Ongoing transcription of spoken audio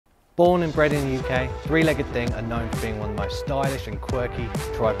Born and bred in the UK, Three-Legged Thing are known for being one of the most stylish and quirky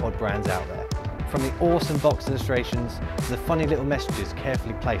tripod brands out there. From the awesome box illustrations to the funny little messages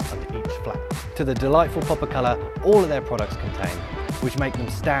carefully placed under each flap, to the delightful pop of colour all of their products contain, which make them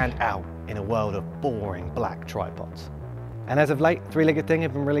stand out in a world of boring black tripods. And as of late, Three-Legged Thing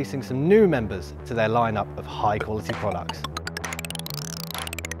have been releasing some new members to their lineup of high quality products.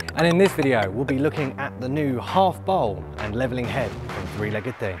 And in this video, we'll be looking at the new half bowl and levelling head from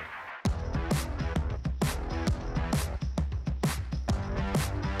Three-Legged Thing.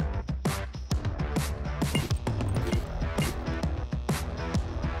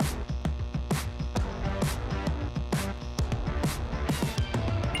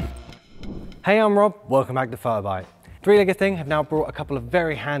 Hey, I'm Rob, welcome back to PhotoBite. Three-Legged Thing have now brought a couple of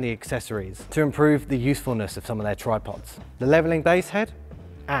very handy accessories to improve the usefulness of some of their tripods. The levelling base head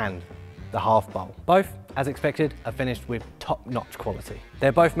and the half bowl. Both, as expected, are finished with top-notch quality.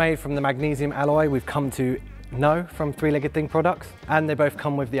 They're both made from the magnesium alloy we've come to know from Three-Legged Thing products, and they both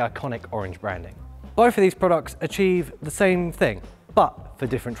come with the iconic orange branding. Both of these products achieve the same thing, but for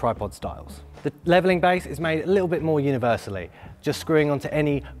different tripod styles. The levelling base is made a little bit more universally, just screwing onto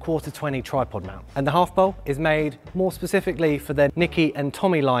any 1/4-20 tripod mount. And the half bowl is made more specifically for their Nicky and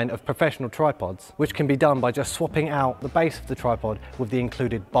Tommy line of professional tripods, which can be done by just swapping out the base of the tripod with the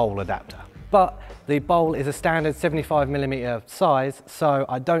included bowl adapter. But the bowl is a standard 75mm size, so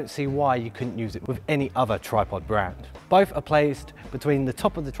I don't see why you couldn't use it with any other tripod brand. Both are placed between the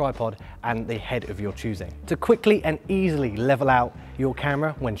top of the tripod and the head of your choosing to quickly and easily level out your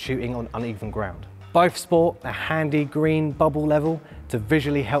camera when shooting on uneven ground. Both sport a handy green bubble level to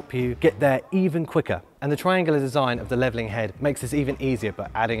visually help you get there even quicker. And the triangular design of the levelling head makes this even easier by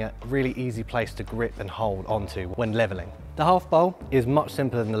adding a really easy place to grip and hold onto when levelling. The half bowl is much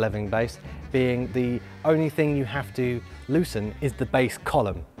simpler than the levelling base, being the only thing you have to loosen is the base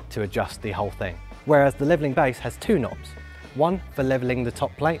column to adjust the whole thing. Whereas the levelling base has two knobs, one for levelling the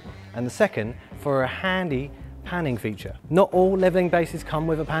top plate and the second for a handy panning feature. Not all levelling bases come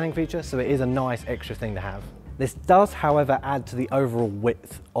with a panning feature, so it is a nice extra thing to have. This does, however, add to the overall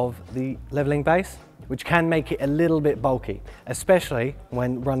width of the levelling base, which can make it a little bit bulky, especially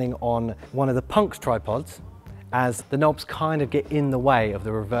when running on one of the Punk's tripods, as the knobs kind of get in the way of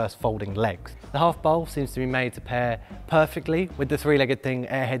the reverse folding legs. The half bowl seems to be made to pair perfectly with the Three-Legged Thing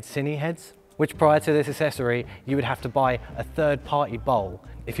Airhead Cine heads, which prior to this accessory, you would have to buy a third-party bowl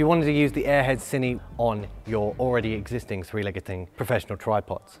if you wanted to use the Airhead Cine on your already existing Three-Legged Thing professional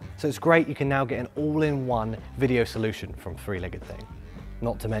tripods. So it's great you can now get an all-in-one video solution from Three-Legged Thing,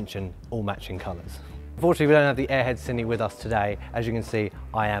 not to mention all matching colours. Unfortunately, we don't have the Airhead Cine with us today. As you can see,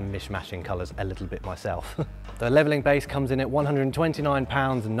 I am mishmashing colours a little bit myself. The levelling base comes in at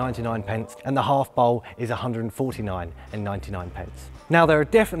 £129.99 and the half bowl is £149.99. Now, there are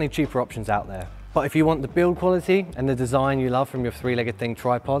definitely cheaper options out there, but if you want the build quality and the design you love from your Three-Legged Thing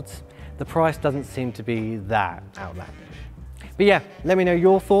tripods, the price doesn't seem to be that outlandish. But yeah, let me know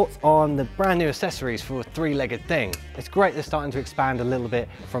your thoughts on the brand new accessories for Three-Legged Thing. It's great they're starting to expand a little bit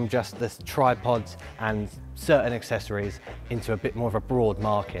from just the tripods and certain accessories into a bit more of a broad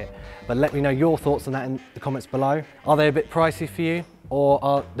market. But let me know your thoughts on that in the comments below. Are they a bit pricey for you, or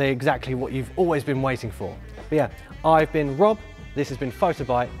are they exactly what you've always been waiting for? But yeah, I've been Rob, this has been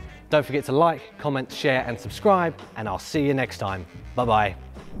PhotoBite. Don't forget to like, comment, share and subscribe, and I'll see you next time. Bye bye.